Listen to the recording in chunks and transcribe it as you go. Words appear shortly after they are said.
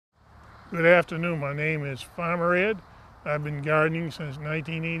Good afternoon. My name is Farmer Ed. I've been gardening since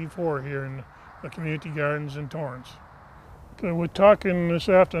 1984 here in the community gardens in Torrance. Okay, we're talking this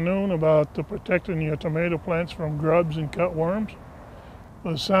afternoon about protecting your tomato plants from grubs and cutworms.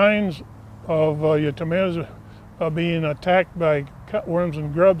 The signs of your tomatoes being attacked by cutworms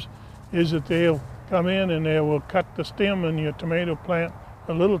and grubs is that they'll come in and they will cut the stem, and your tomato plant,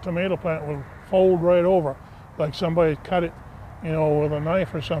 a little tomato plant, will fold right over, like somebody cut it, with a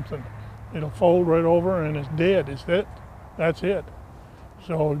knife or something. It'll fold right over and it's dead. That's it.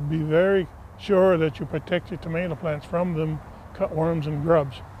 So be very sure that you protect your tomato plants from them cutworms and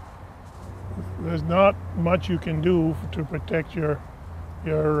grubs. There's not much you can do to protect your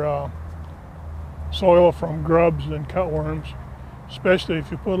soil from grubs and cutworms, especially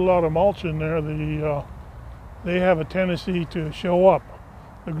if you put a lot of mulch in there. They have a tendency to show up.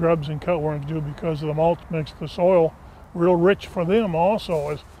 The grubs and cutworms do, because the mulch makes the soil real rich for them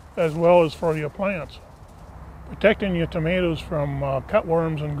also, as well as for your plants. Protecting your tomatoes from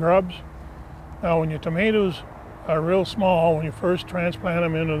cutworms and grubs. Now, when your tomatoes are real small, when you first transplant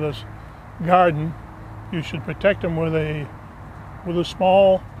them into this garden, you should protect them with a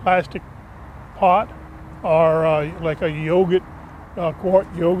small plastic pot, or like a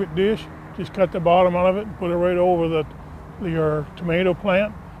quart yogurt dish. Just cut the bottom out of it and put it right over your tomato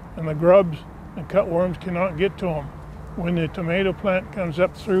plant, and the grubs and cutworms cannot get to them. When the tomato plant comes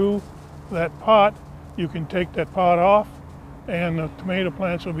up through that pot, you can take that pot off, and the tomato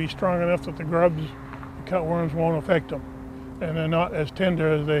plants will be strong enough that the grubs and cutworms won't affect them. And they're not as tender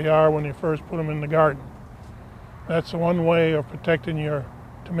as they are when you first put them in the garden. That's one way of protecting your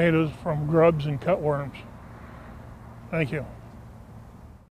tomatoes from grubs and cutworms. Thank you.